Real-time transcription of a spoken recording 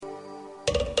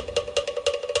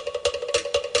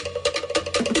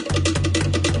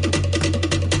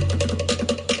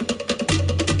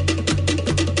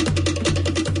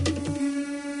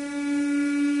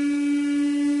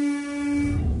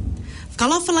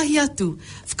whakalahi atu,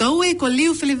 whakaue ko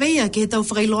liu whileweia ke he tau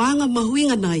whakailoanga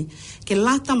mahuinga nei, ke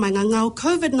lata mai ngā ngau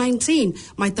COVID-19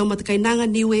 mai tau matakainanga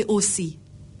Niue osi.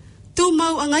 Tū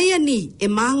mau angaia ni e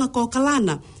maanga ko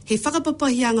kalana, he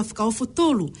whakapapahianga whakaofu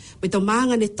tolu, me tau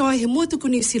maanga ne toi he muatuku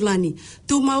New Zealandi,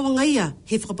 tū mau angaia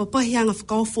he whakapapahianga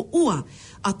whakaofu ua,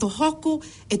 a to hoko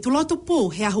e tuloto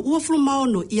pō he ahu uafulu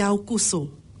maono i au kuso.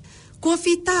 Kua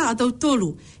whita a tau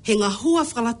tolu, he ngā hua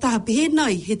whakalataha pehe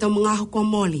nei he tau mga ahu kua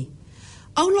moli.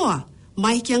 Auloa,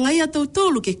 mai ki angaia tau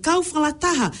tolu ke kau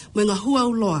whakalataha mo ngā hua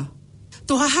auloa.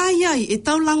 Tō hahai ai e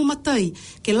tau langomatai,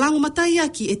 ke langomatai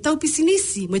aki e tau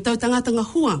pisinisi mo e tau tangata ngā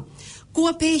hua.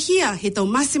 Kua pēhia he tau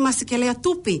masi ke lea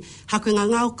tupe hako ngā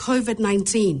ngau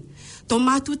COVID-19. Tō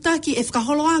mātutaki e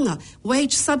whakaholoanga,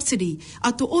 wage subsidy,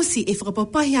 a tō osi e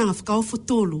whakapapahianga whakaofu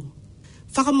tolu.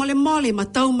 Whakamole ma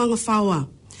tau mga whaua.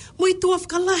 Mui tua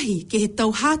whakalahi ke he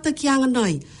tau hata ki anga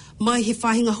nei, mai he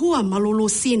whahinga hua malolo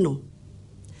sino.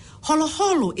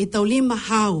 Holo e tau lima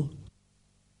hau.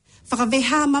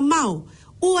 Whakaweha mamau,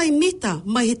 ua i mita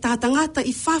mai he tātangata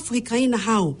i whafu he kaina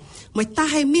hau, mai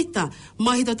tahe mita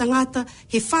mai he tātangata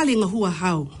he whalinga hua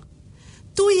hau.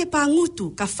 Tui e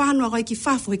pāngutu ka whanua kai ki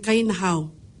whafu he kaina hau.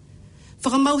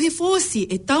 Whakamau he fōsi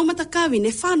e taumatakawi ne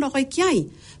whanua kai ki ai,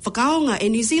 whakaonga e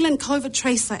New Zealand COVID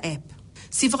Tracer app.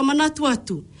 Si whakamanatu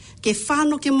atu, ke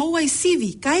whano ke maua i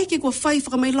sivi, ka eke kua whai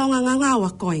whakamailonga ngā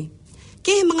ngāua koi.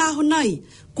 Ke he mga aho nei,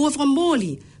 kua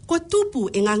whakamoli, kua tupu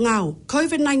e ngā ngāu,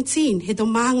 COVID-19 he tau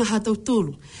maanga ha tau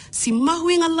tulu. Si mahu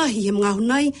i ngā lahi he mga aho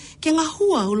nei, ke ngā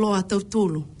hua au loa tau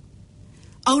tulu.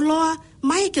 Au loa,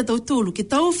 mai ke tau tulu, ke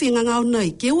tauwhi ngā ngāu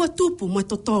nei, ke ua tupu mo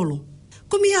totolo.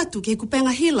 Kumi atu ke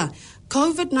kupenga hila,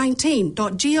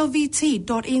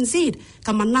 covid19.govt.nz,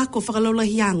 ka manako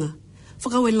whakalaulahianga.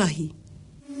 Whakaue lahi.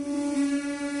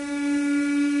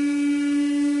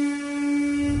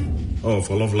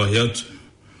 Whalawhalahi atu.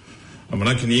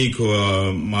 Amanaki ni ko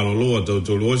maloloa tau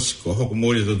tolu osi, ko hoko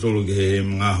mori tau tolu ke he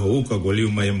mga hauka, ko liu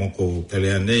mai moko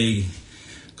kalea nei,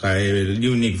 ka e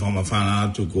liu ni ki whamawhana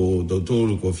atu ko tau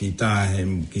tolu, ko whita he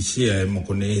kisia e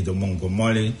moko nei he tau mongo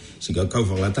mole, si ka kau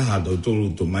whakalataha tau tolu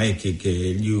to mai ke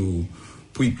liu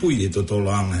pui e tau tolu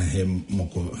anga he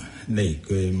moko nei.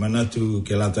 Ko e manatu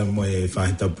ke lata mo e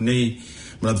whahitapu nei,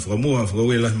 manatu whakamua,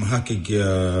 whakawela mahake ki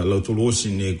a lau tolu osi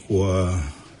ne kua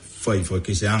whai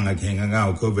whakise anga ki henga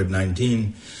ngāo COVID-19,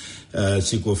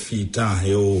 si kua whita he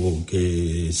o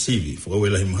ke sivi.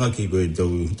 Whakawela hi mahaki koe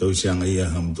tau sianga ia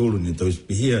hamtulu ni tau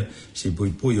spihia, si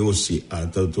pui osi a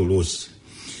tau tolu osi.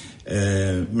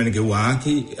 Mene ke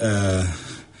waaki,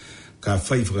 ka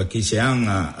whai whakise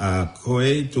anga a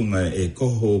koe, tunga e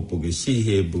koho, po ke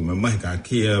sihe, po me mahi ka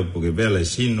kia, po ke vela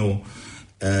sino,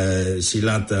 si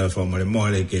lata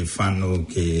whamaremore ke whano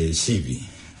ke sivi.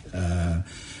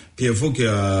 Pia fuki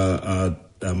a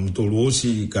mtolu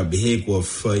osi ka behe kua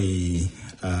whai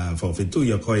whawhetu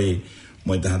ia koe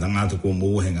mo i tahata ngātu kua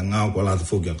muuhenga ngāo kua lata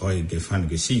fuki a koe ke whanu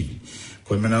ke sivi.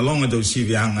 Koe mena longa tau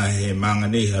sivi anga he maanga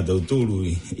neha tau tulu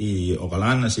i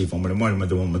okalana si whamaremore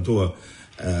matua matua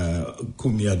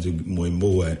kumi atu mo i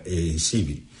mua e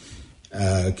sivi.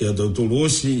 Ke a tau tulu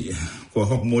osi kua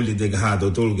hok moli te kaha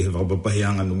tau tulu ke he whapapahi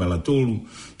anga numela tulu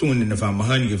tunga nina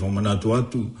whamahani ke whamanatu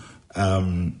atu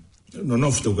no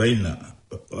nofto kaina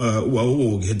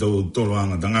ua ke he tau tolo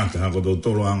anga tangata hako tau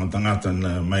tolo anga tangata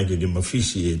na maike ke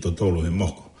mawhisi e tau tolo he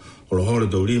moko holo hore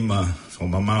tau lima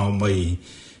whamamao mai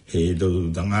he tau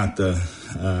tangata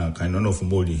kai no nofo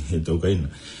mori he tau kaina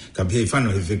ka pihe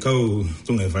whano he whekau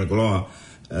tunga he whaikoloa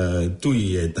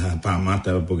tui e taha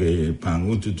pāmata po ke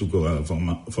pāngutu tuko a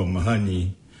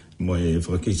whamahani mo e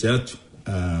whakise atu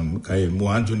kai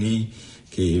mua antuni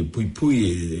ke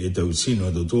pui e tau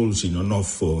sino tau tolu sino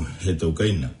nofo he tau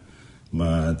kaina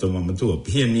ma tau mamatua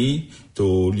pia ni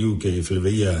tō liu ke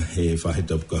whileweia he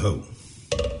whahetapu ka hau.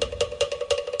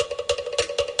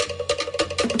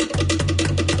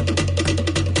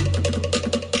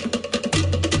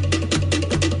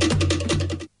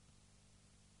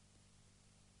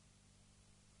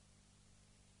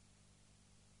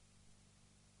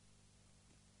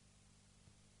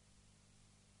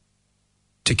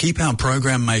 To keep our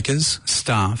program makers,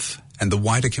 staff and the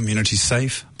wider community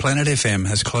safe, Planet FM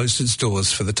has closed its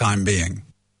doors for the time being.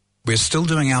 We're still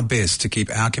doing our best to keep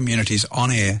our communities on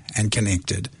air and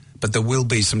connected, but there will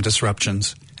be some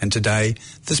disruptions, and today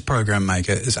this program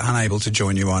maker is unable to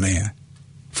join you on air.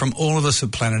 From all of us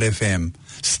at Planet FM,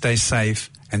 stay safe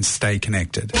and stay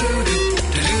connected.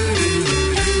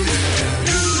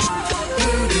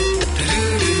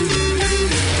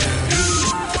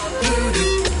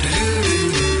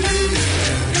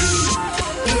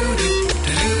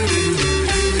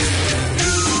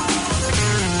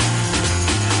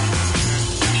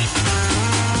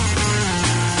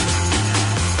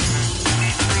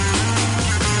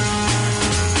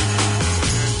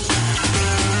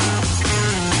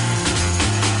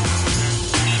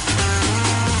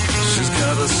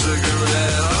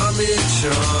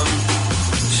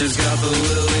 She's got the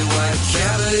lily white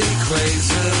cavity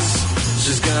crazes.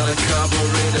 She's got a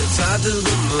carburetor tied to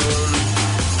the moon.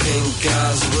 Pink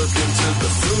eyes looking to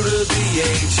the fruit of the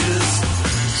ages.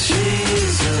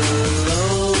 She's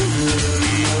alone in the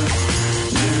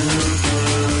new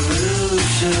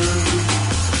pollution.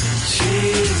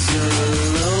 She's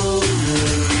alone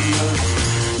in the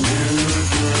new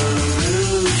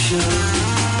pollution.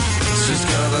 She's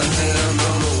got a hand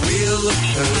on the wheel of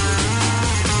pain.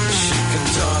 She can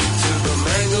talk to the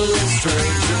mangling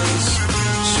strangers.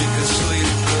 She can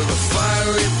sleep with a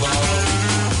fiery ball.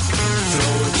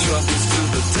 Throw her troubles to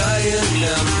the dying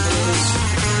embers.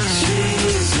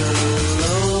 She's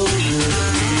alone in the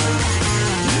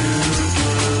new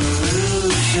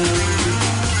pollution.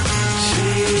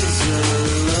 She's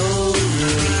alone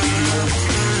in the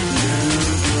new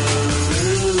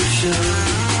pollution.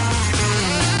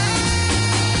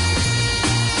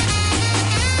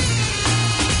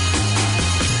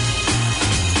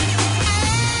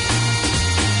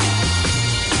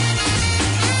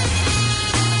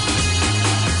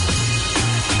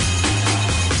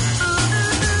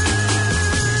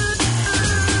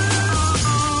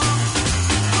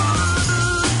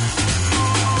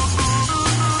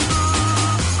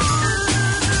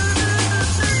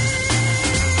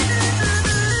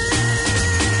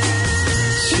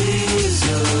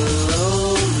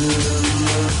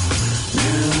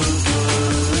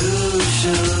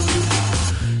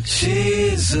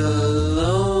 She's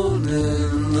alone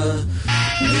in the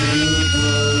new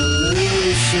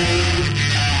pollution.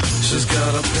 She's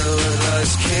got a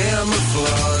paradise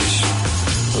camouflage,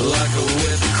 like a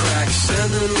whip crack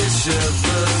sending me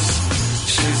shivers.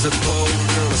 She's a boat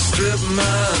in a strip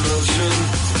mine ocean,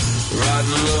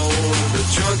 riding low in the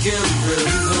drunken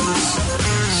rivers.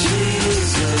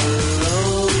 She's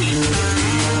alone in the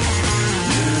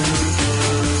new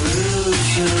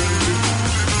pollution.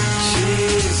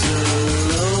 She's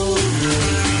alone in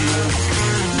the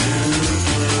new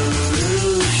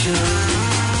pollution.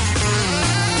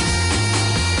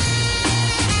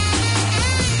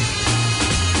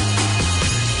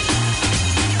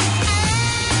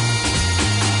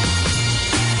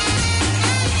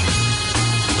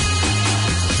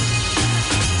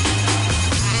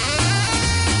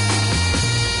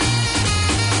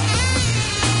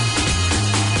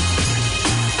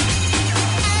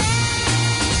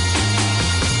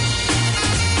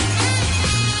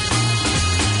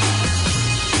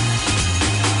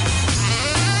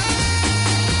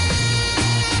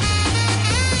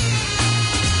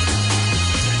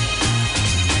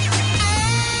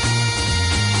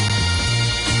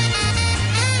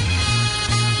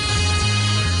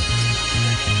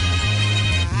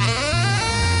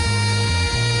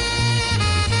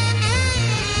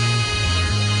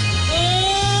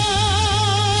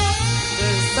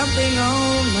 Something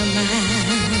on my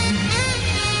mind.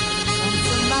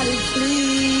 Somebody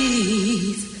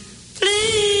please,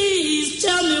 please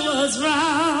tell me what's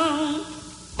wrong.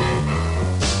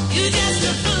 You just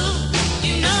a fool,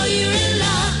 you know you're in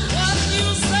love. What you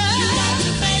say? You got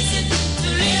to face it to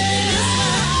live this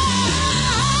life.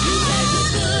 You say you're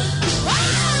good,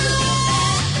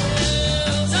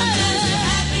 sometimes you're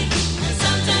happy, and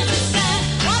sometimes you're sad.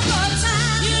 One more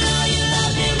time, you know you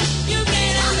love him, you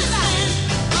can't understand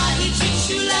why he treats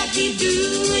you like he do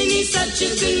when he's such a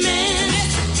good man.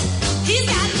 He's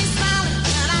got me smiling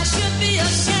and I should be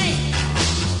ashamed.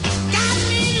 Got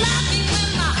me laughing when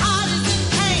my heart is in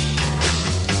pain.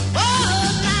 Oh,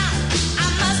 now I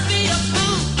must be a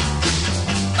fool,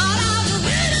 but I'll do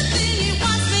anything he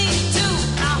wants me to.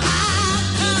 Now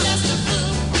I'm just a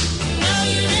fool, you know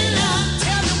you're in love.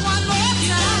 Tell me one more time.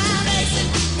 You got to face it,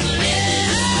 to live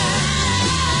this life.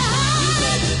 You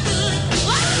said you're good,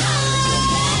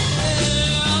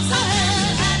 I'm so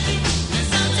happy, and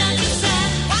sometimes you're sad.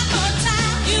 One more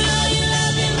time, you know you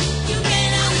love him, you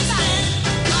can't understand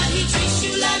why he treats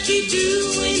you like he do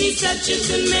when he's such a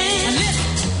good man.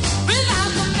 Listen,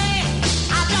 without the man,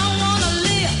 I don't wanna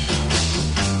live.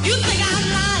 You think I'm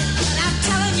lying, but I'm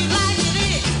telling you like it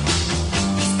is.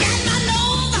 He's got my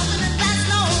nose up and that's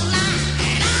no lie.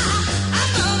 And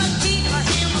I'm gonna keep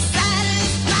him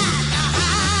satisfied.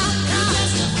 You're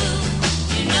just a fool,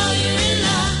 you know you're in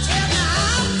love. Tell me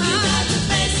how you got to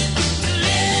face it to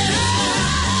live this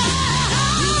life.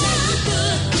 You say you're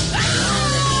good,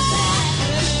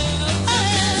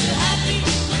 sometimes you're happy,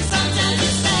 and sometimes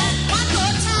you're sad. One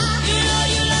more time, you know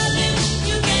you love him,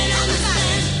 you can't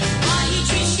understand why he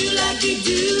treats you like he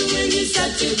do when he's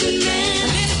such a good man.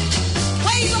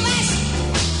 Ways of action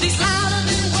speaks louder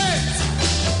than words.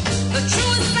 The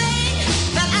truest thing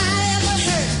that I ever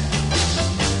heard.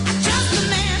 I trust the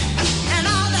man and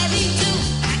all that he do.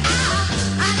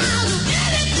 I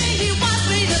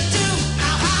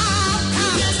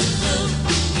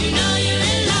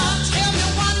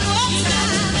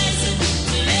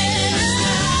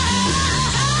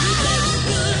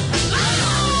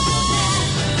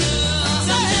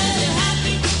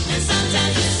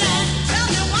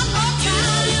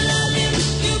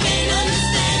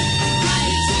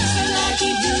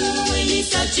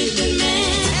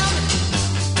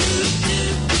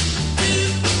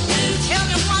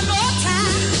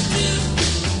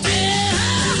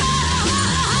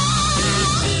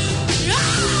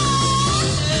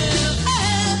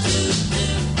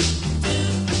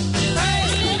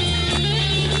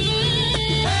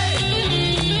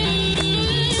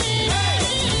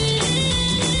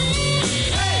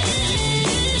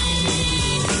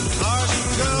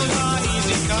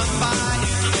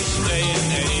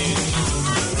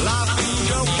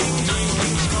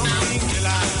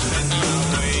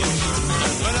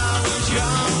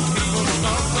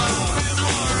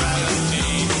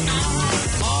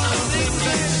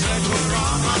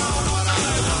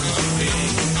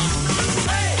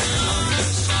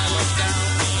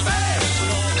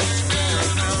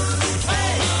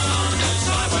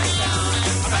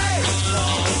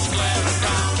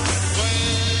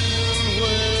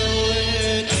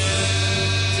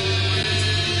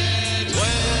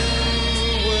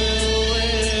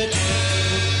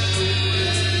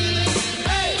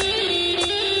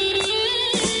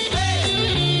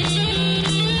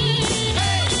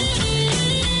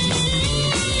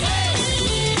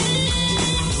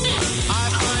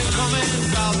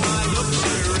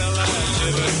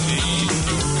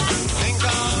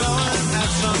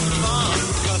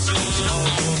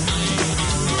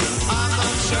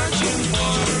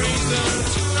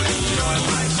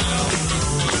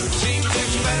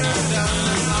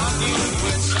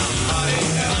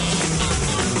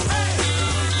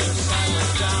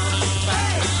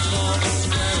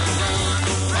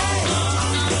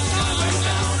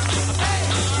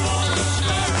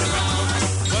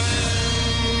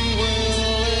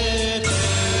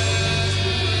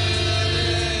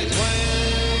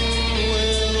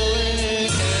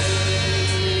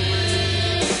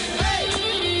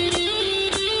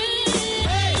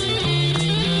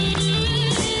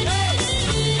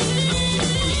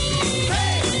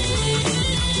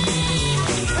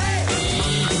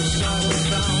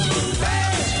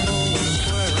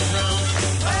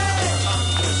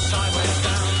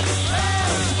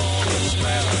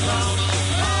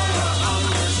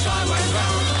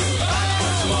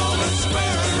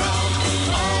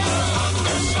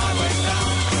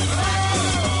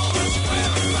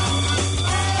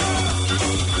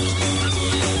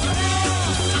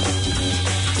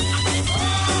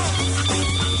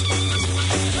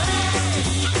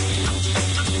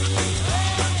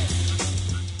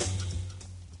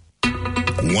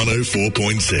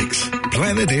 104.6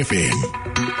 Planet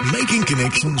FM. Making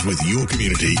connections with your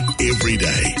community every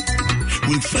day.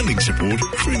 With funding support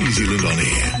through New Zealand On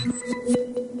Air.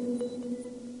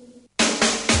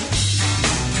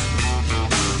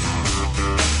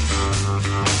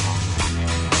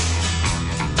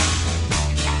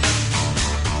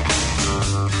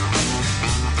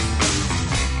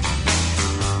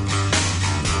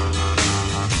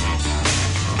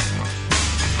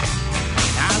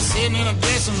 Sitting in a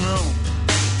dressing room,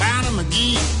 found a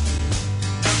McGee.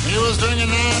 He was drinking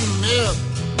that milk,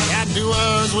 that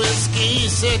Dua's whiskey. He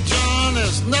said, John,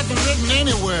 there's nothing written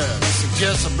anywhere that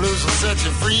suggests the blues will set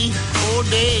you free. Old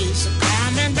days are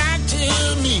coming back to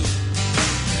me.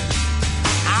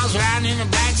 I was riding in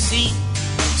the back seat,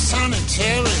 son and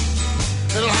Terry,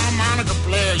 little harmonica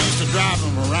player, used to drive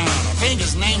him around. I think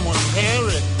his name was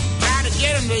Perry. Tried to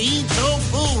get him to eat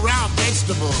tofu, raw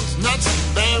vegetables, nuts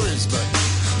and berries, but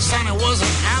Sonny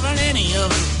wasn't having any of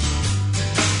it.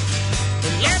 They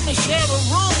let me share a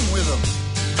room with him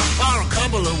for a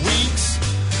couple of weeks.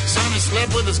 Sonny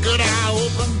slept with his good eye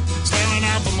open, staring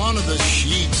out from under the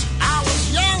sheets. I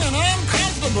was young and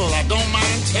uncomfortable, I don't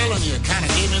mind telling you, kind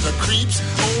of gave me the creeps.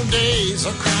 Old days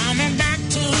are coming back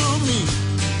to me.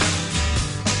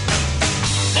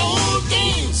 Old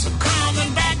days are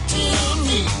coming back to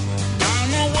me. Don't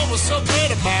know what was so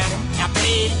great about him. I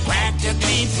played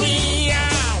practically free.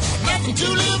 Nothing to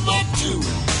live up to,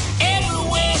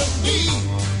 everywhere to be.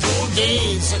 Old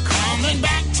days are coming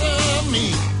back to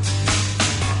me.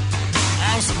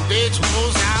 On some dates with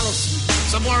Rose Allison,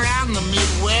 somewhere out in the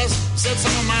Midwest. Said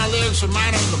some of my lyrics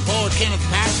reminded him of the poet Kenneth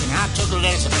Patchen. I took it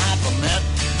as a compliment.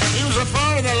 He was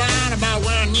referring to the line about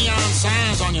wearing neon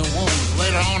signs on your wounds.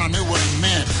 Later on I knew what he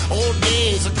meant. Old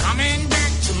days are coming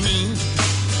back to me.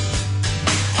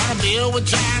 On a bill with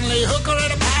John Lee Hooker at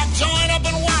a pipe joint up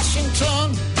in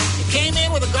Washington. Came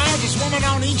in with a gorgeous woman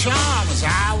on each arm as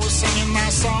I was singing my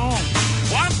song.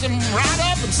 Walked him right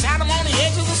up and sat him on the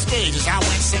edge of the stage as I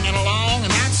went singing along,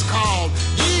 and that's called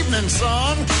Evening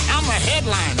Sun. I'm the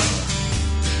headliner.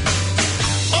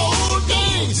 Old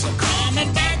days are coming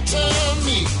back to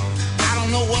me. I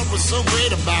don't know what was so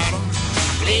great about them.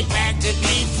 I played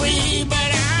practically free, but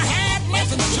I had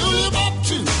nothing to live up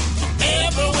to.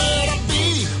 Everywhere to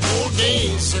be. Old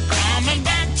days are coming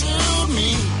back to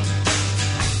me.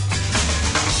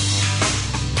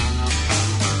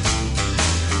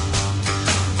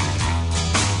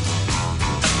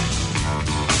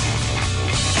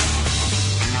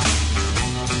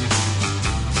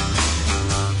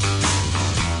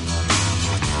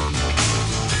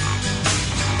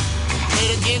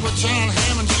 With John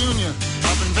Hammond Jr.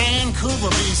 up in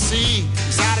Vancouver, BC.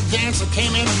 Exotic dancer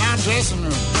came into my dressing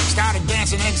room, started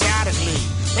dancing exotically.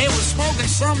 They were smoking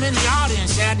something in the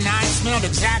audience that night, smelled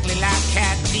exactly like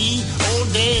cat pee.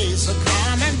 Old days are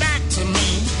coming back to me.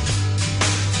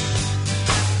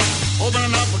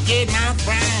 Opening up a gate and I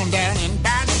frowned down in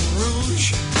Baton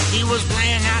Rouge. He was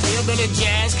playing out hillbilly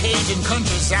jazz, Cajun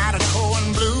country, Zydeco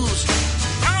and blues.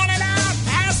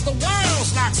 The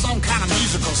world's like some kind of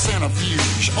musical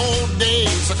centrifuge. Old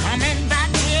days are coming back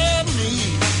to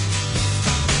me.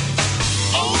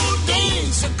 Old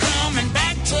days are coming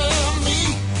back to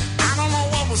me. I don't know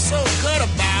what was so good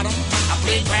about them. I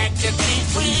played practically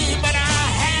free, but I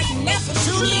had nothing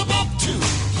to live up to.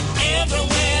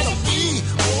 Everywhere to be.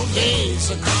 Old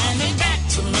days are coming back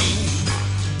to me.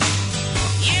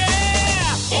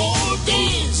 Yeah, old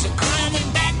days are coming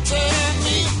back to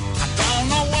me. I don't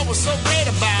know what was so great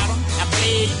about them. I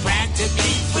played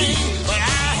practically free, but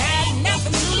I had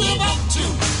nothing to live up to.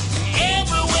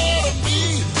 Everywhere to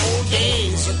be. Old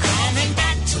days are coming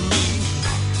back to me.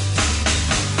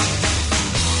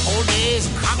 Old days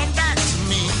are coming back to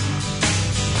me.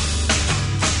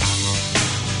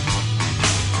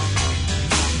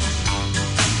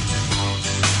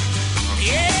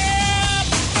 Yeah.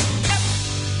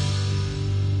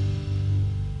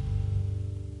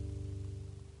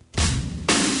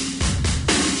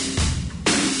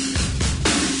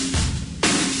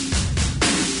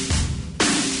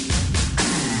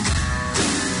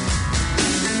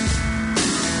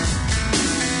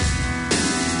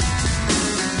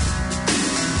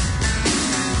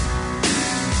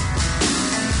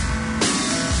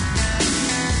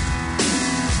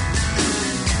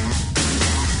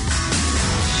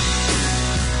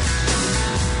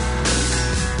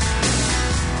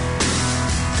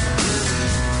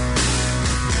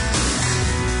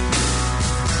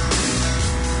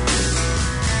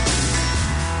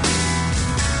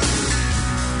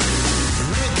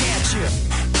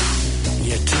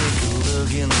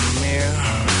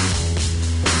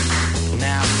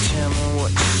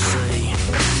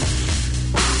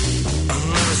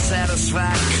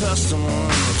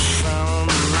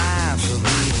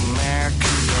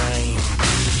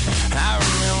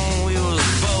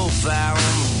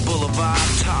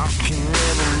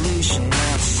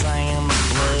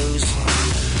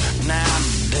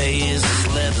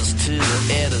 to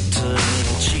the editor.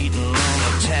 Cheating on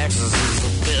the taxes is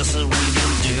the best that we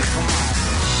can do. Come on.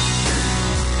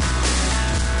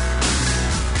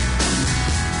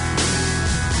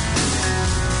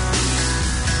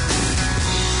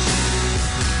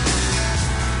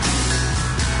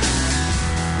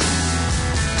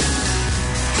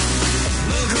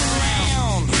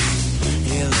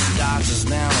 Doctors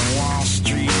down on Wall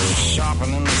Street,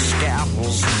 sharpening the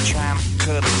scalpels and trying to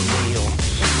cut a deal.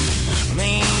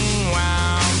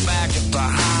 Meanwhile, back at the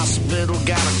hospital,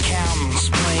 got accountants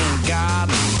playing God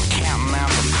and counting out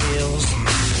the pills.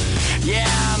 Yeah,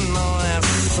 I know that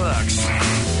sucks,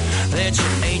 that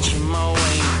your HMO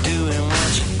ain't doing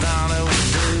what you thought it would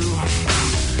do.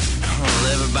 Well,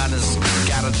 everybody's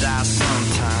gotta die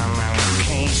sometime, and we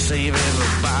can't save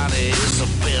everybody. It's the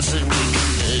best that we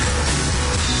can do.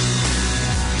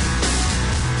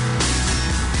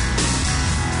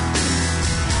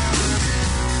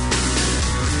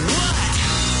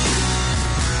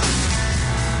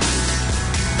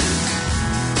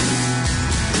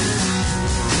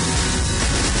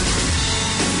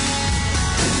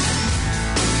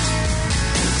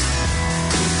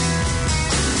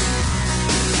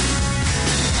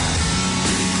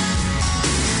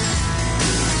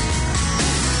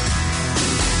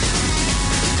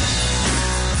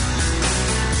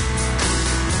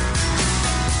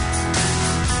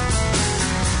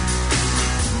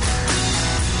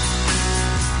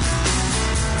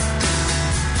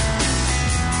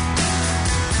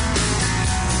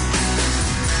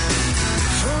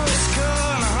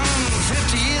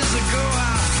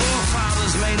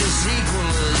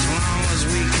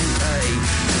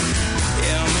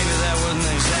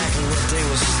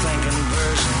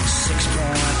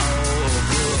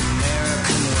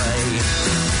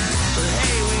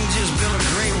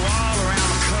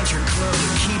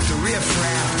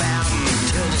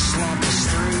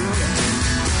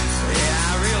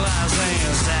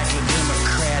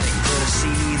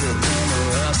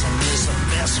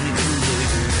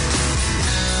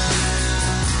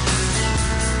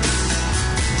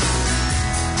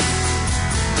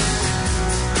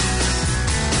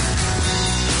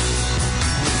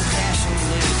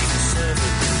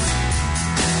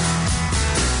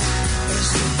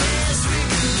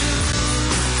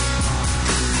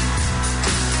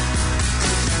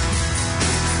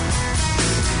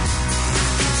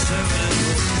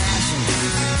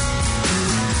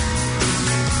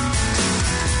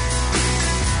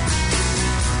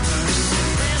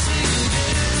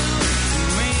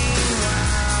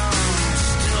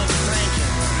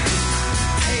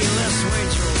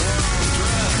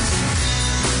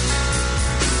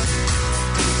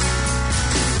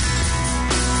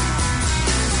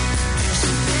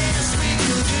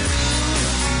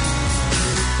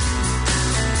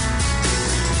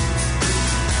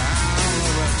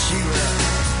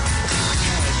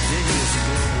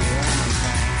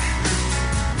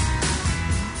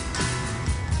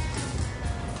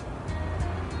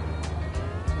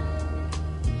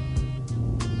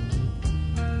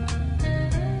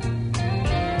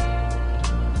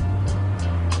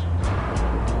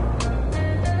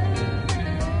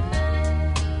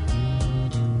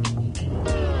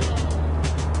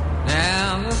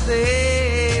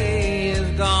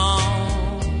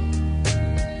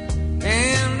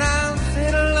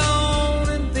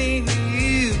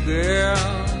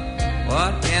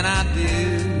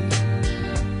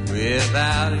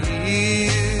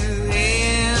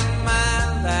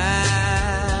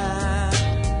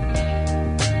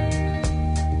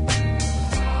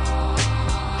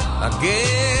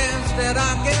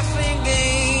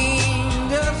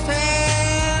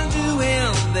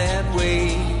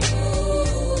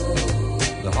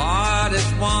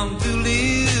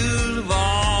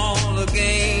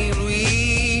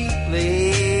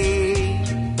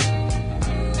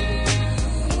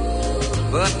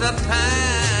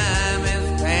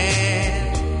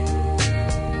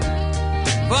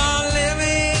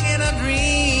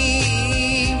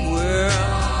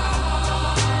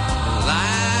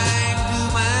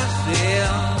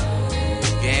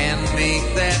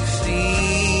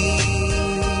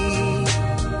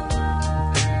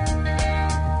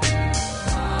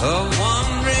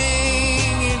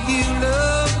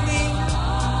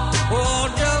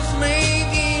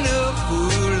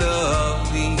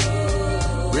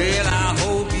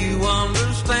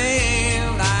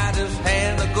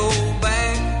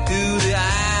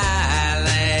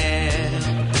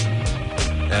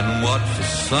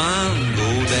 sun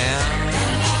go down.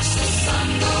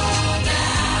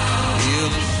 Feel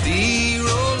the sea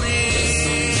rolling.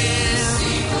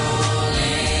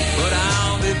 But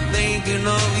I'll be thinking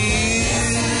of you.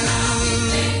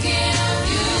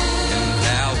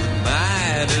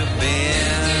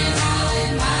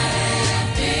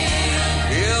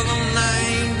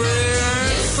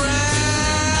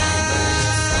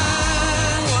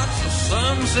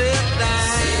 sunset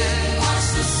down. Watch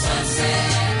the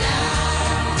sunset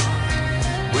down.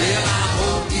 Well, I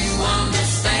hope you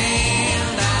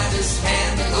understand. I just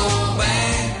had to go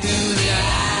back to the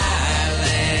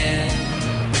island.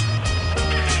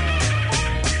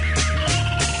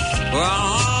 Well,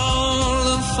 all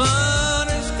the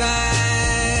sunny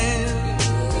skies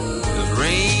is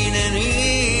raining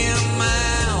in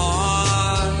my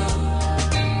heart.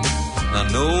 I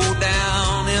know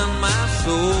down in my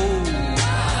soul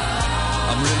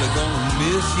I'm really gonna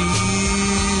miss you,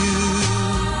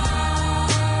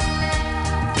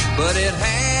 but it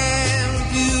has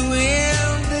to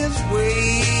end this way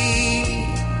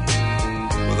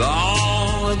with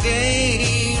all the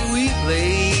games we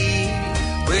play.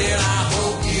 Well, I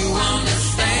hope you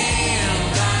understand.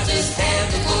 I just had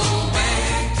to go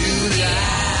back to the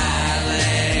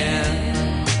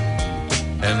island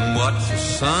and watch the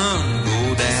sun go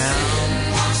down.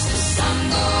 Watch the sun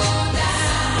go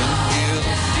down. And hear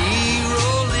the sea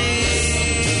roll in.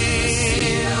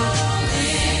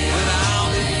 When I'll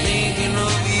be thinking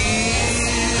of you.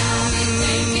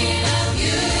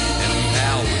 And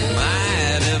how it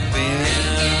might have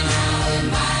been.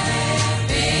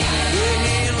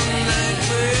 Hearing the night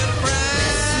bird cry.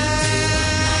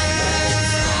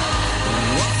 And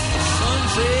watch the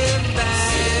sunset down.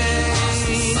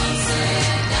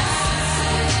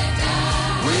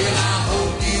 Well, I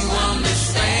hope you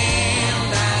understand.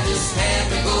 I just had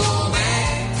to go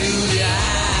back to the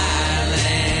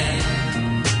island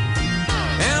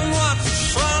and watch the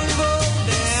sun go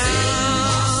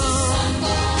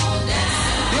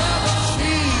down. Hear the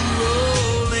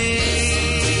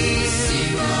sea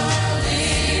roll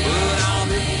in. But I'll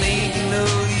be thinking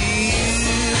of you.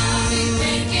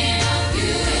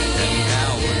 And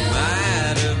how it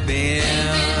might have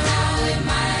been.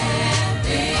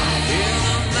 Hear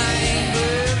the night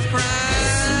birds cry.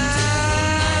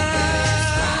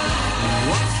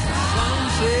 Watch the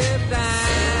sunset down.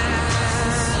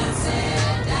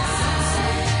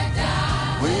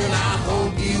 Well, I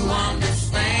hope you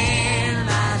understand.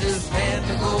 I just had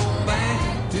to go back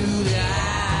to the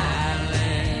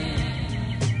island.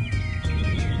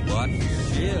 Watch the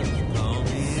ships come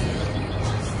in.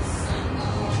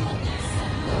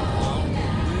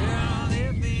 Where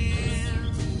they've been.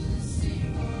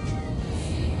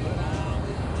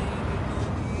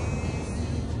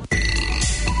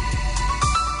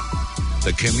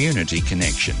 The Community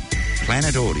Connection.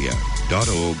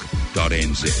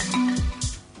 planetaudio.org.nz.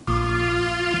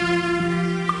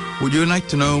 Would you like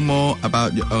to know more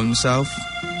about your own self,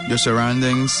 your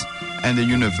surroundings, and the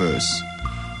universe?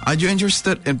 Are you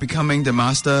interested in becoming the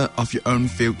master of your own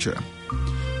future?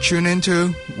 Tune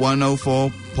into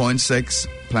 104.6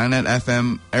 Planet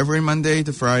FM every Monday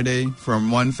to Friday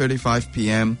from 1:35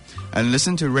 p.m. and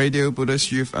listen to Radio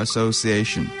Buddhist Youth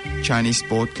Association Chinese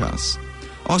podcasts.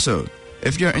 Also,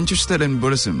 if you're interested in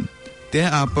Buddhism,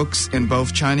 there are books in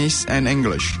both Chinese and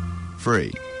English,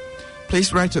 free.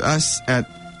 Please write to us at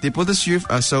the Buddhist Youth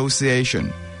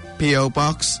Association, P.O.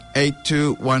 Box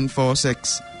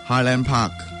 82146, Highland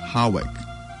Park, Harwick.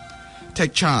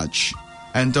 Take charge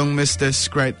and don't miss this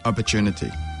great opportunity.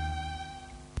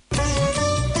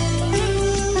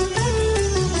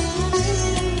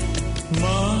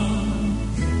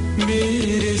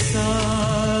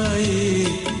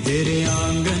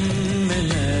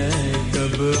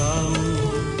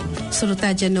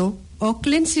 श्रोताजनों,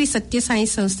 Auckland Shri Satya Sai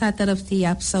संस्था तरफથી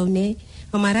આપ સૌને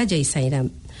અમારા જય સાઈરામ.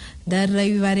 દર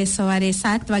રવિવારે સવારે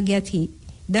 7 વાગ્યાથી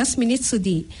 10 મિનિટ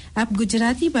સુધી આપ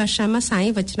ગુજરાતી ભાષામાં સાઈ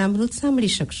વચનામૃત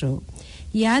સાંભળી શકશો.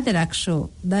 યાદ રાખશો,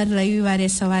 દર રવિવારે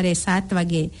સવારે 7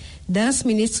 વાગે 10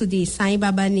 મિનિટ સુધી સાઈ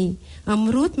બાબાની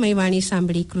અમૃતમય વાણી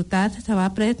સાંભળી કૃતાર્થ થવા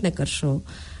પ્રયત્ન કરશો.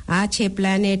 આ છે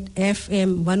planet FM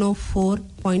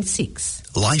 104.6.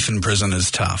 Life in prison is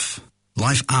tough.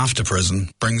 Life after prison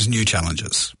brings new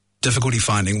challenges. Difficulty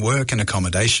finding work and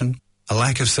accommodation, a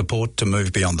lack of support to move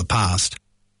beyond the past,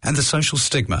 and the social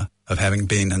stigma of having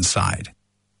been inside.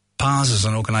 PARS is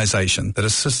an organisation that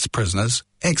assists prisoners,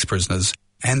 ex-prisoners,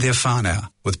 and their whānau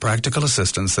with practical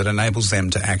assistance that enables them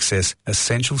to access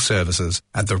essential services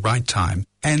at the right time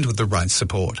and with the right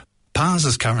support. PARS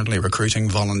is currently recruiting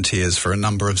volunteers for a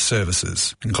number of services,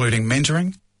 including mentoring,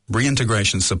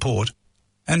 reintegration support,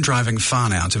 and driving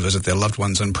whānau to visit their loved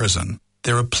ones in prison.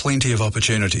 There are plenty of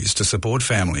opportunities to support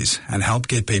families and help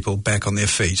get people back on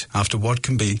their feet after what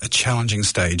can be a challenging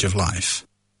stage of life.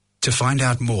 To find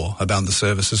out more about the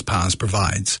services PARS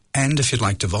provides, and if you'd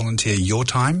like to volunteer your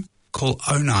time, call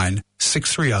 09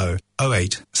 630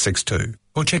 0862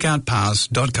 or check out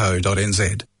pars.co.nz.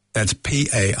 That's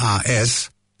PARS.co.nz.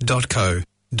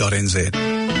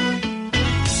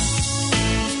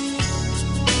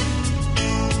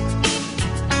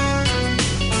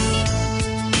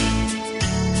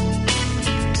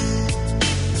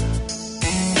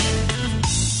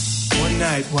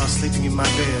 night, while sleeping in my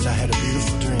bed, I had a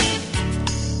beautiful dream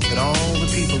that all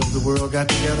the people of the world got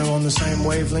together on the same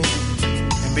wavelength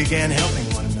and began helping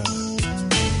one another.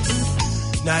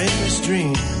 Now, in this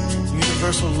dream,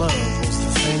 universal love was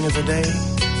the thing of the day,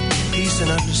 peace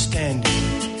and understanding,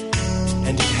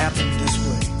 and it happened this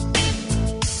way.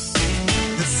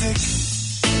 The sick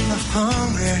and the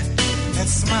hungry had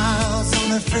smiles on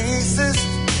their faces.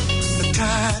 The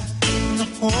tired and the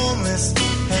homeless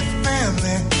had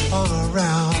family all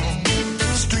around.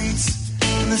 The streets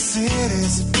and the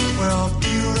cities were all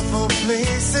beautiful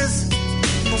places.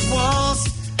 The walls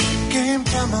came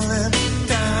tumbling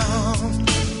down.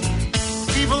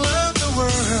 People of the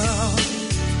world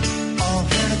all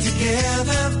had it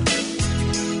together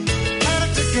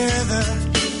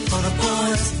for the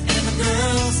boys and the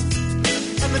girls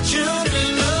and the children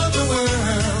of the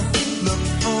world. Look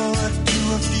forward to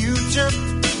a future.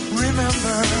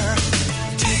 Remember,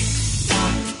 tick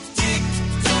tock,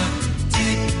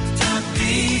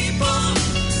 people.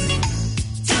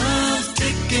 Time's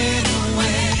ticking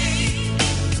away.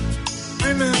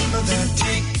 Remember that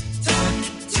tick tock,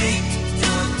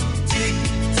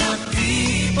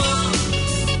 people.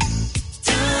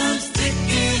 Time's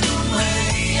ticking away.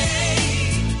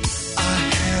 I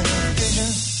had a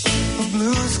vision of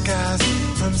blue skies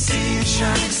from sea to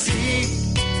shining sea.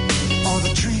 All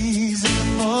the trees in the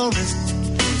forest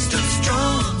stood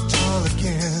strong and tall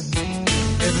again.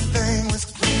 Everything was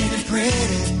clean and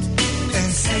pretty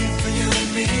and safe for you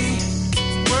and me.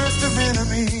 Worst of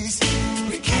enemies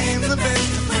became the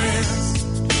best of friends.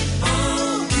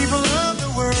 Oh, people of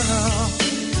the world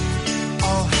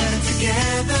all had it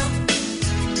together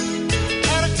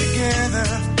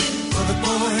for the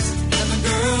boys and the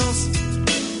girls,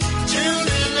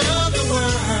 children of the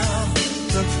world.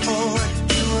 Look forward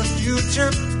to a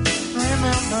future.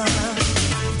 Remember,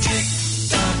 tick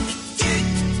tock,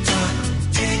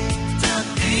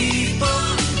 people.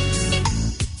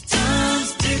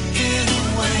 Time's ticking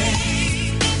away.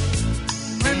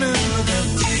 Remember that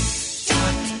tick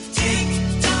tock,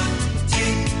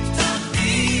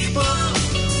 people.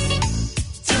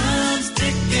 Time's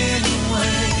ticking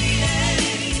away.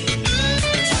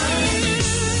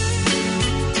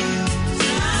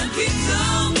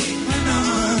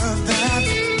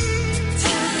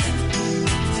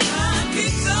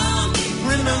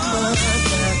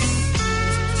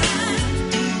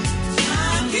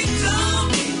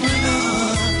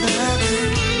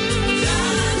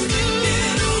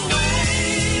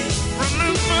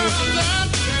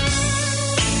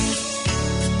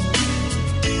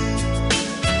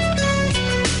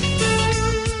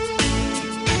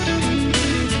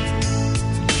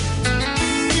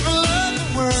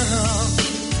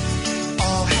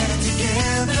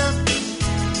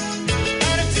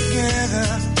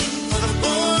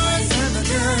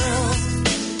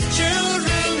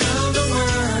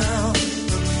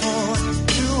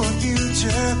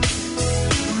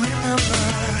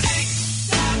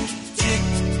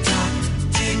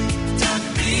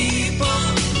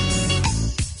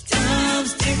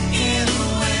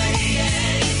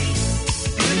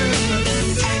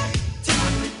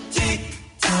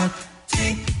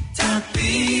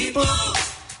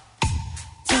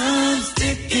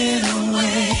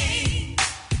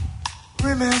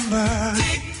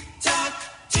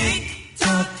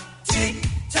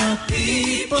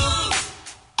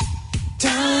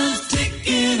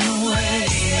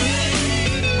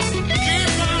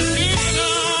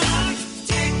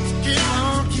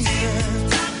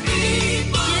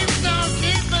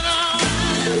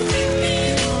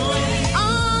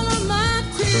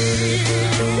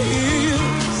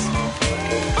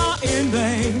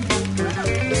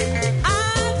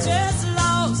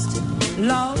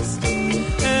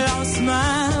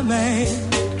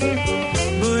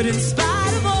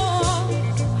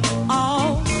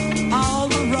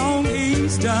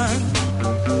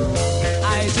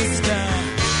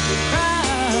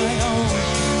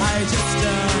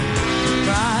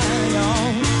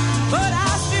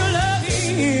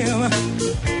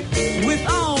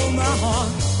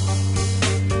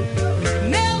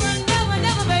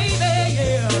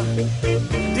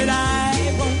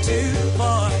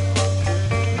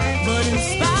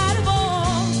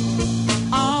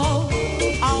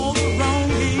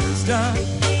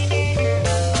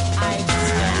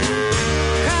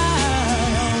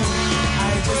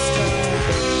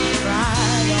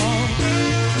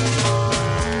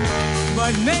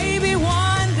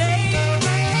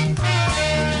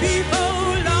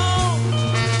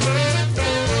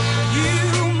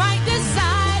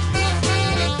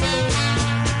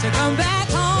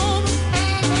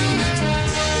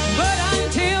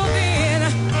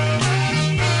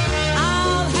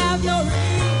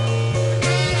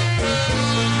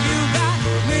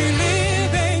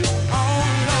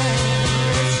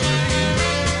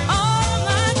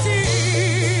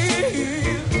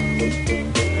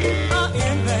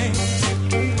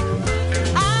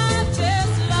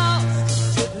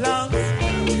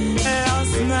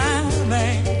 my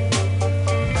man.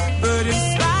 But in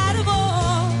spite of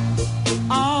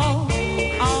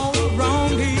all the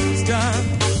wrong he's done,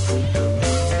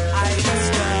 I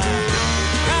just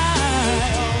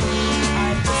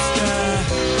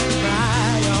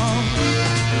cry on.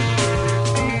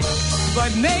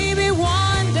 But maybe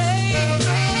one day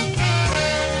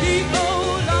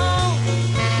before long,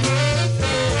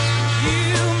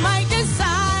 you might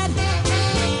decide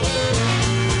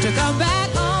to come back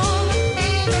home.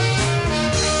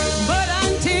 But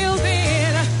until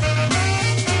then,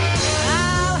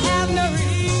 I'll have no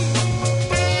relief.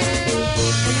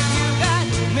 You got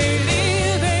me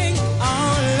living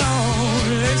on a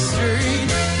lonely street.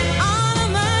 All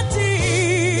of my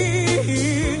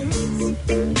tears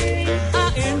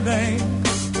are in vain.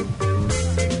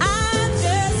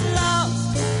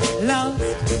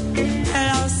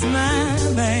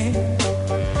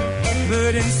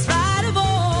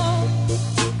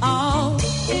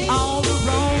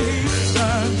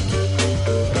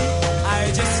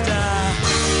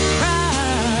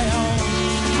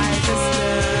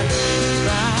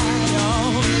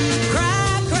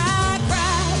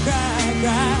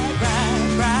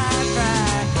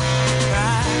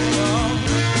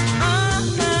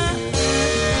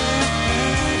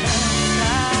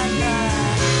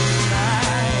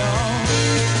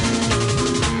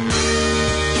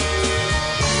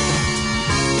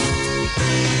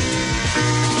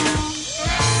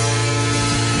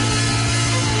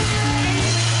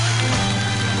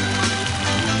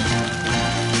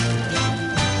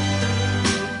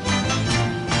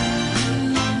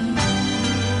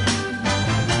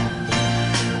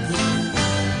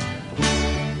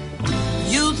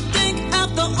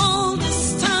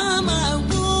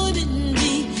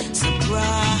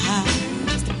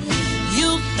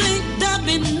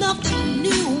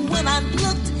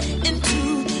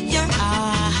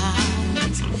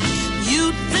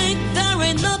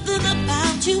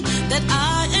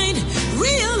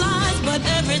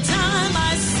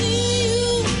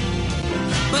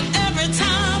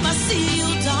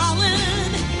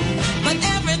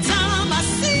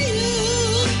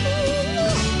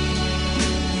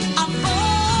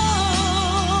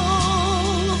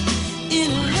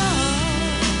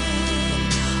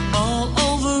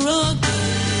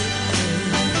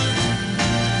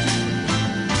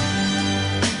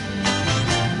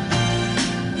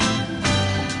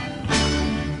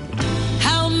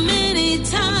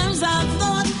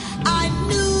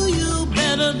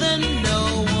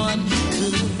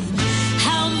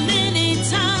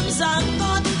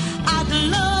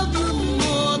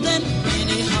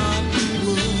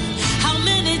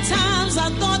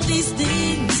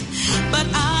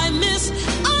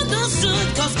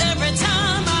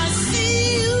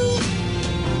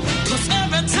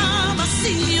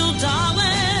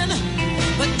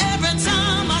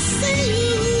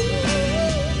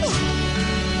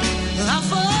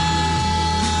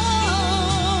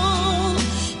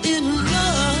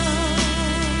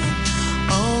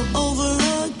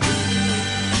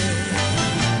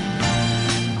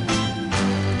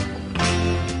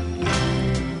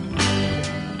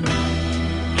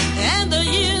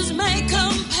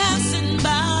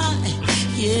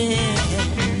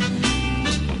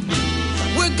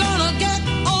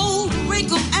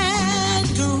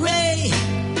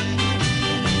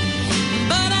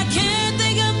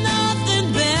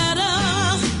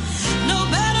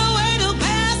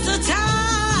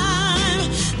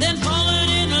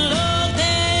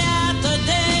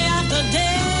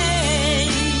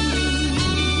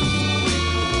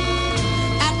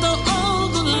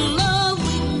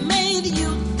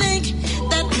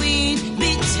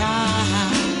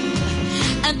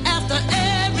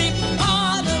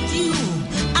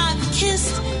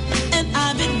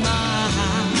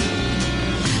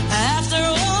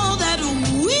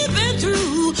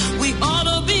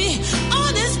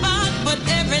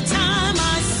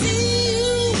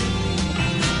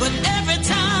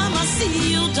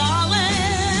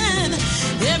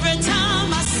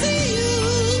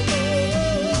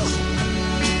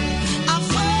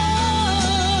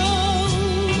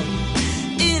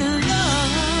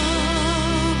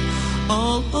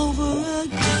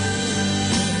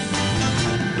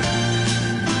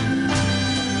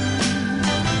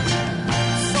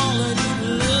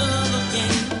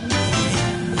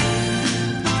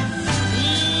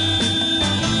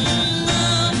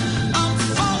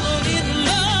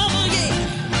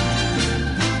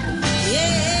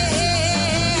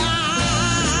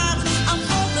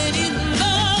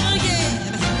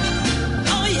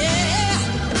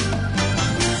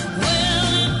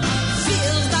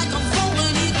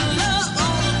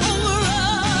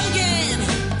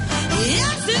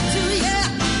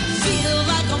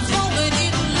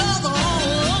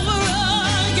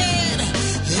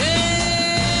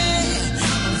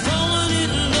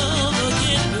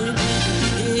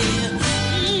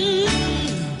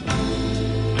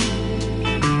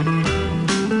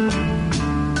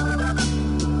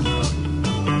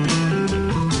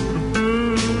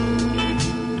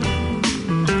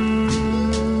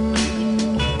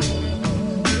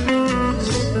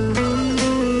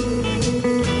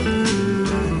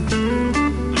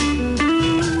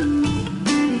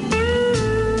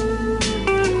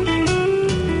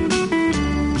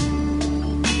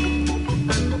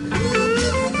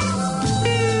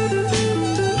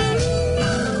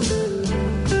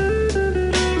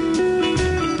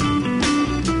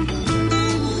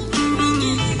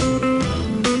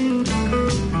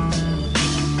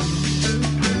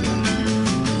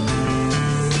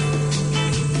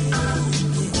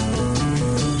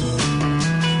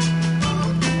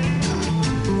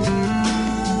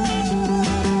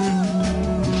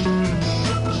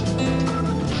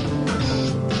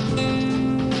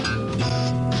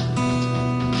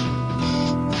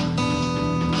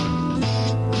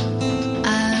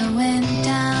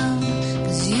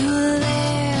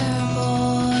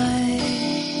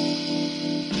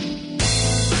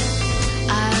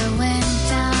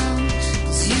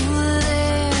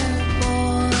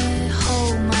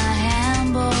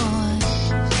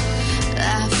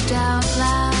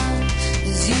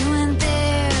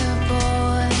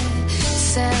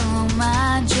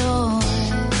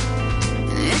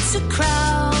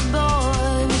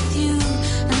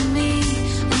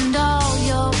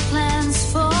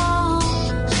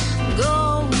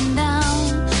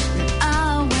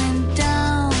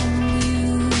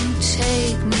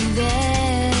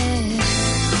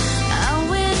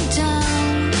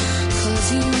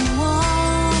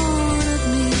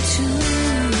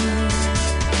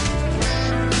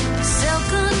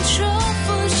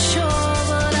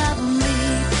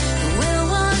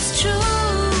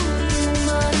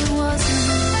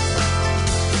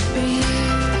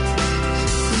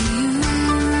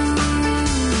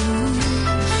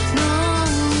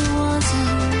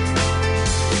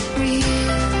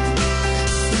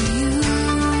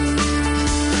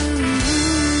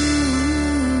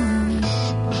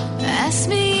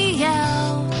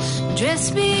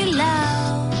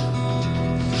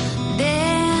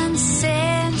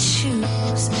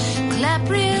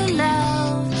 real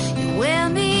loud. You wear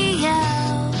me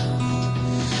out,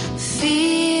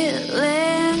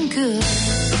 feeling good.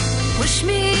 Push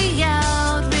me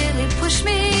out, really push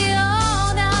me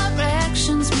all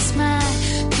directions. Miss my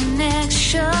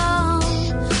connection.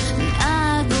 And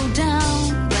I go down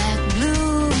black,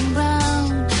 blue, and brown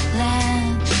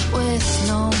land with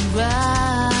no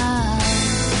ground.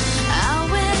 I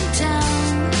went down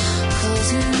 'cause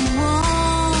you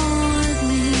wanted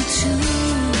me to.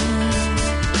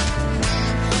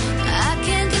 I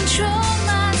can't control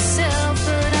myself,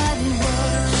 but I did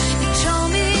what you told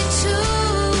me to.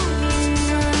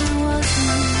 I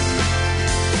wasn't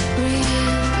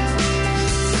real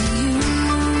for you.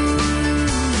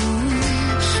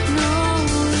 No,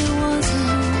 it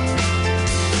wasn't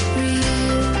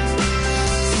real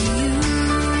for you.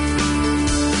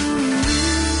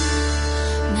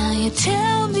 Now you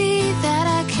tell me that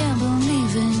I can't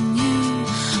believe in you.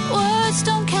 Words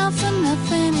don't count for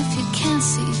nothing if you can't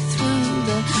see through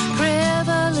the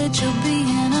privilege of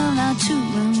being allowed to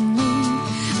remove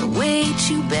the weight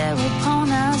you bear upon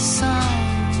our song.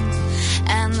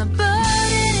 And the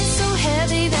burden is so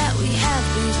heavy that we have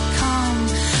become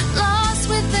lost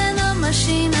within a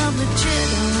machine of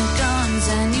legitimate guns.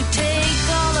 And you take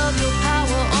all of your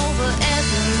power over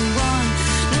everyone.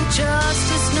 No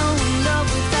justice, no love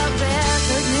without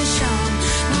recognition.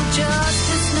 No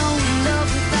justice, no love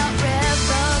without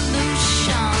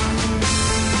revolution.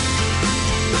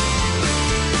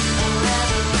 A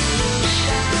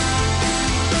revolution.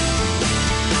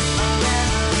 A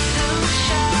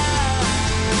revolution.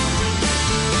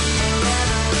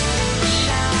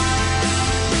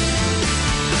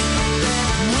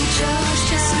 No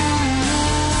justice, no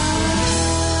love.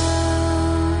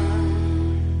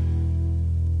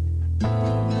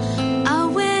 I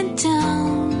went down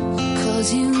 'cause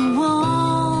you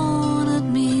wanted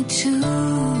me to.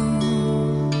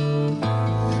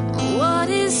 What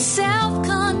is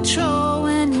self-control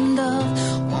when love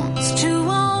wants to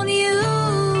own you?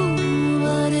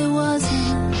 But it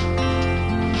wasn't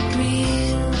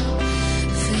real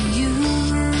for you.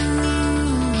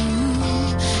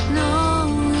 No,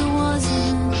 it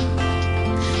wasn't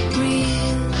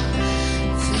real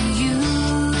for you.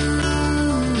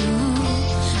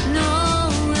 No,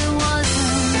 it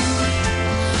wasn't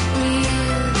real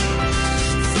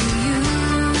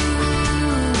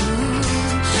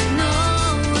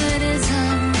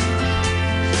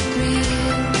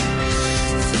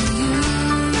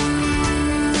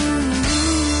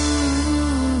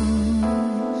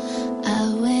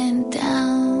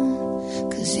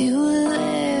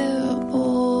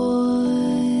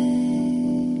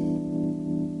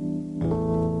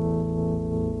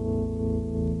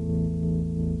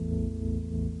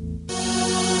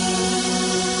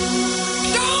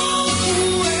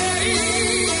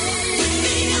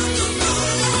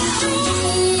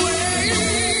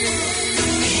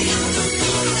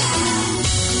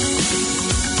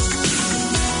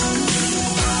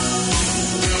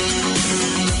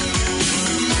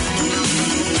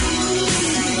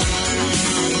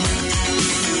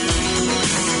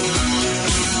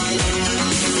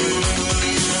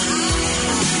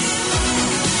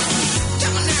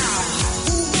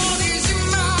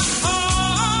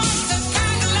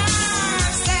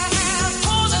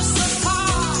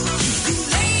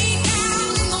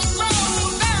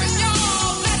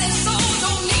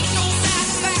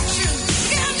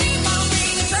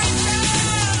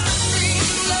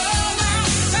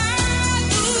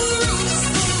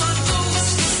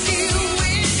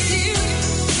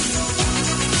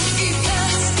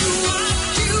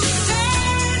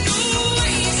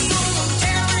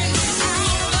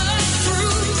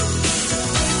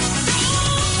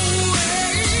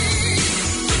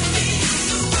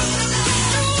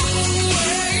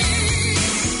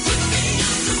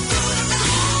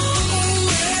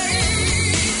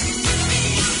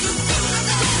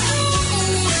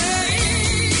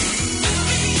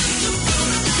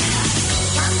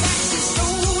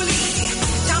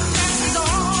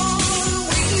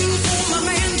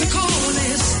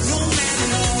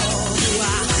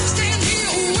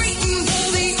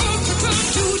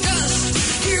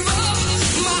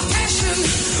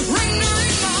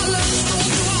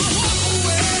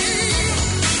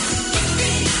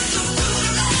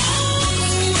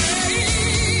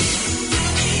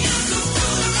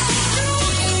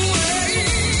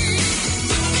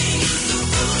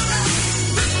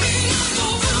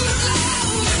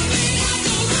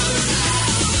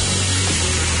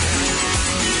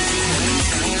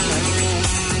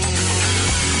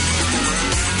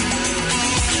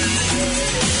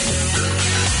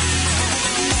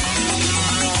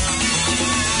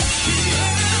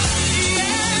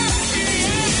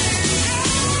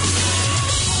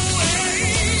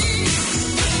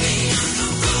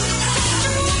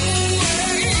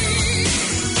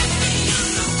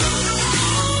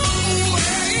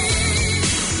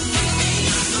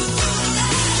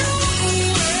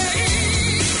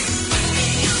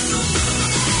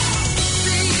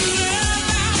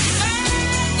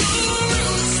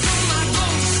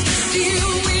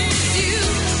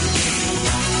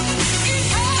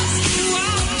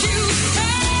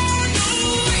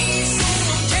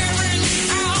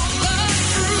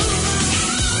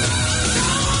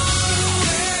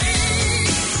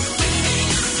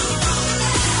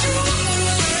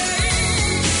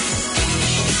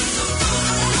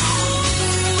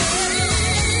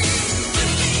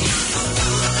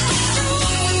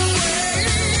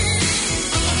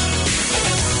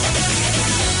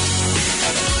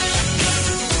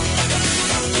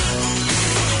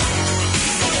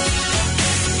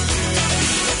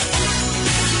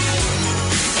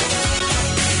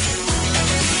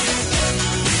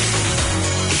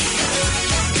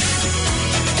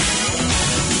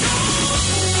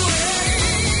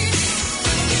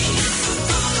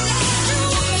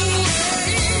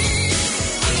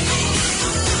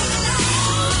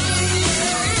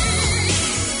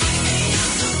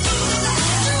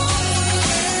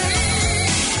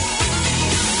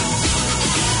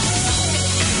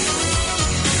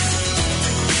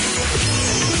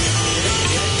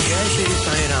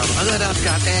अगर आप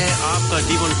चाहते हैं आपका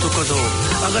जीवन सुखद हो,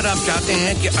 अगर आप चाहते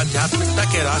हैं कि आध्यात्मिकता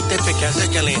के रास्ते पे कैसे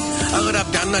चलें, अगर आप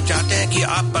जानना चाहते हैं कि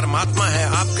आप परमात्मा है,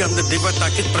 आपके अंदर दिव्यता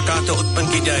किस प्रकार से उत्पन्न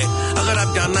की जाए, अगर आप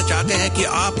जानना चाहते हैं कि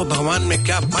आप भगवान में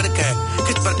क्या फर्क है,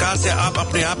 किस प्रकार से आप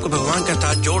अपने आप को भगवान के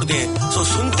साथ जोड़ दें, तो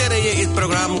सुनते रहिए इस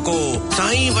प्रोग्राम को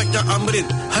साईं वचन अमृत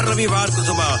हर रविवार को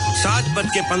सुबह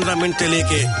 7:15 से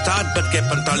लेके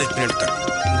 7:45 तक।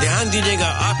 ध्यान दीजिएगा,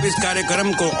 आप इस कार्यक्रम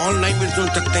को ऑनलाइन भी सुन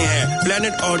सकते हैं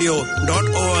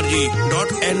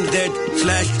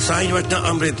planetaudio.org.nz/साईं वचन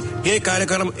अमृत। ये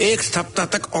कार्यक्रम 1 सप्ताह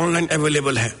तक ऑनलाइन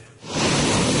अवेलेबल है।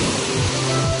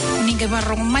 Ninguém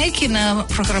barrou mais que na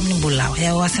program ni bulau.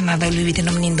 Ya wasa na dalu viti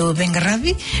na mnindo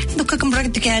bengaravi. Do ka kambra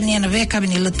ki yani na ve ka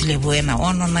bini lotile buena.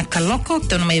 Ono na kaloko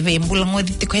to na mai ve mbula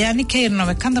ngodi ti ko yani ke na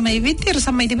ve kanda mai viti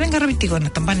sa mai di bengaravi ti ko na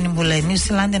tamban ni mbula New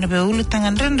Zealand na be ulu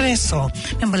tangan renreso.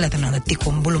 Mbula tana ti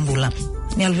ko mbula.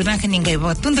 Ni alvina ka ningai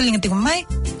ba tundalinga ti ko mai.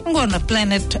 Ngo na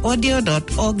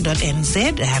planetaudio.org.nz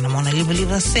ana mona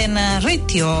liba sena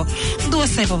radio do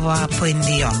sai baba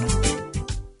poindiano.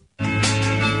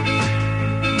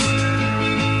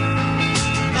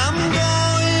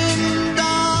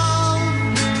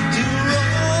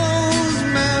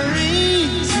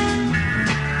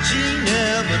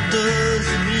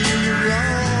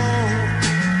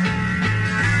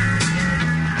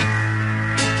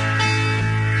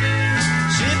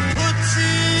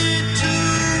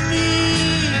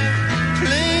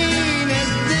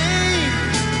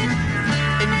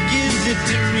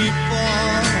 To me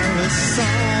for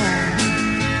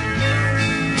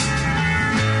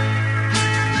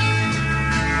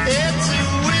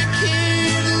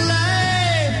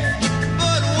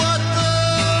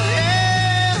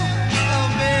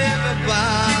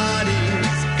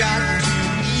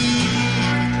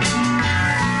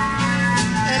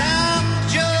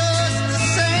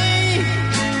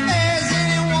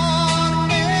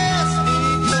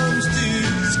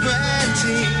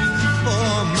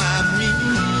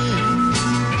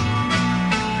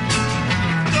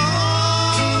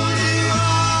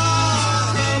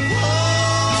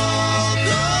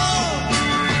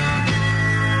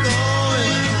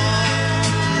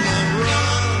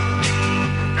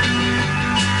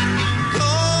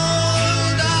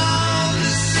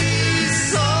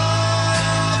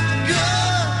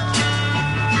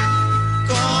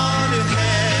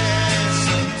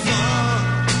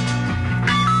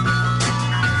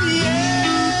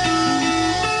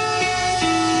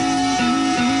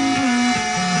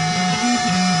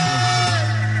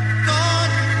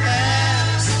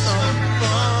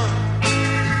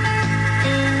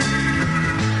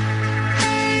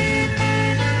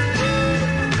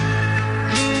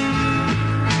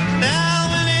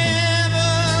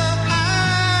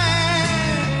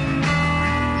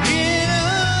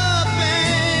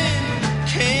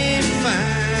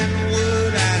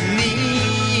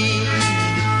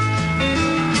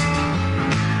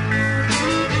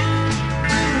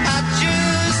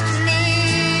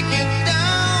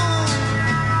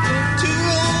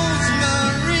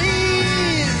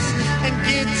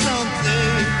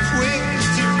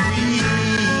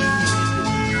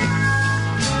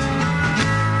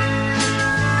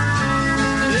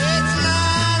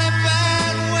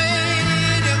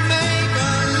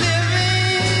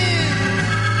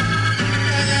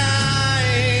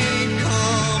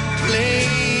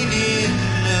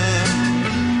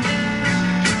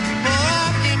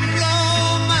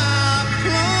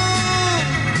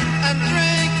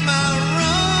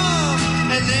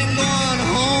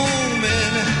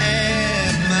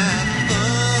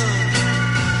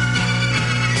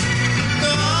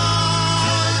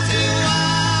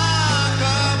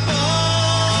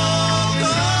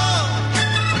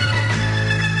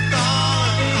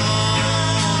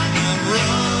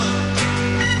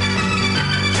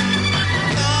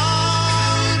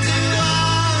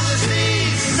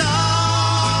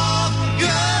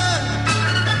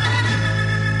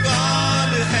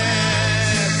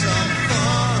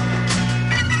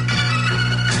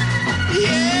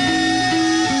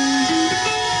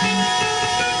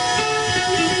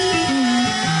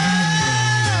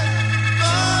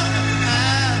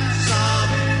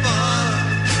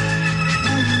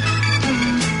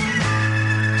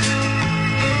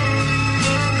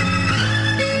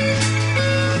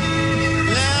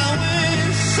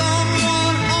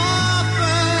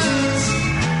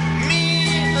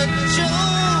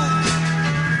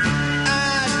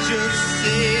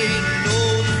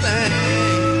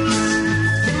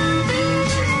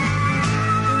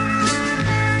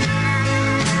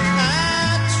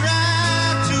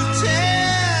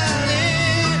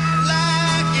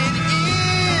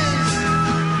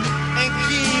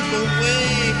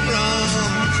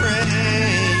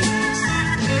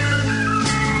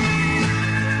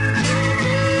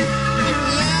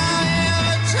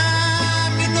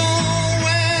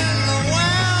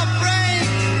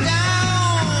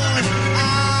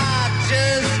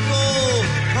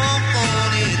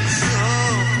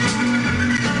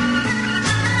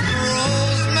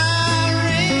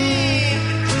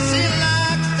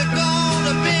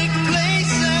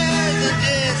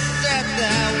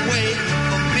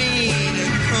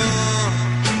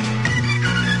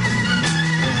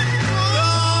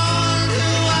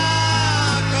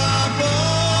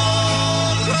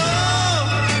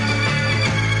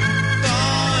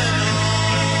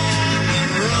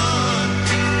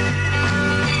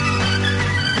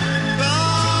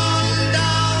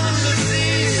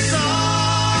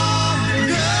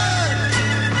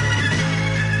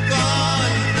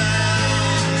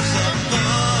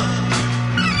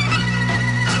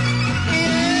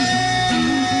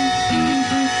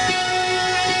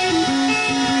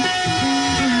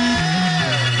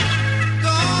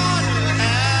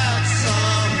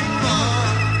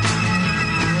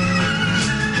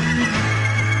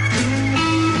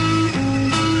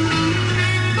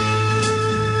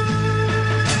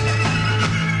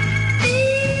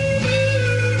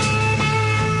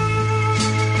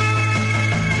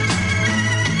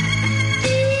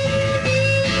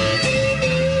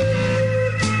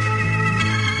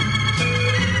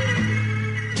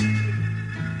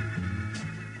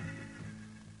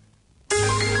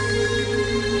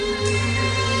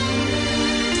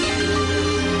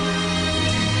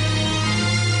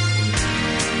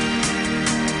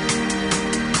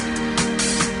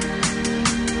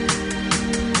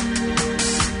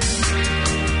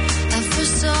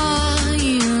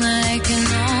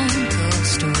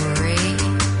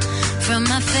from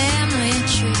my family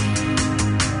tree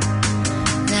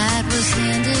that was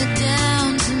handed down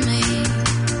to me.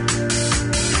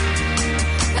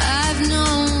 I've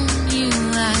known you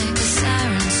like a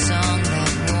siren song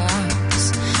that warns.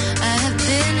 I have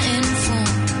been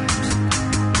informed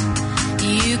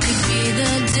you could be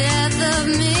the death of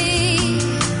me.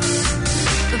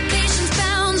 But patience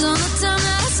bounds on the time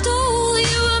that I stole.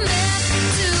 You were meant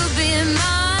to be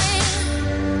mine.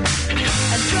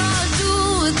 I draw a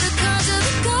duel with the cards of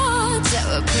the gods that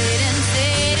were played in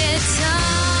faded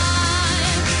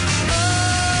time. Oh,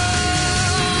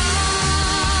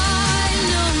 I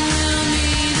know we'll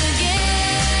meet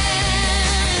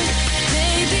again.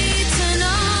 Maybe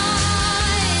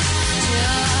tonight.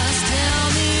 Just tell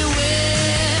me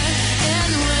where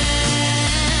and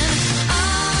when. I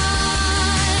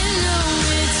know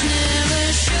it's never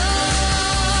sure.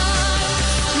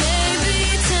 Maybe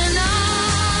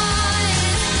tonight.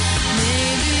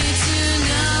 Maybe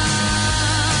tonight.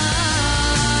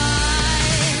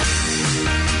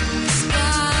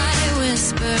 Spy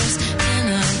whispers in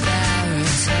a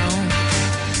baritone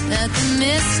that the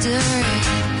mystery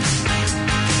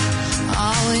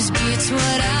always beats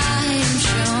what I am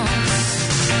shown.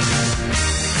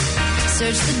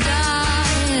 Search the dark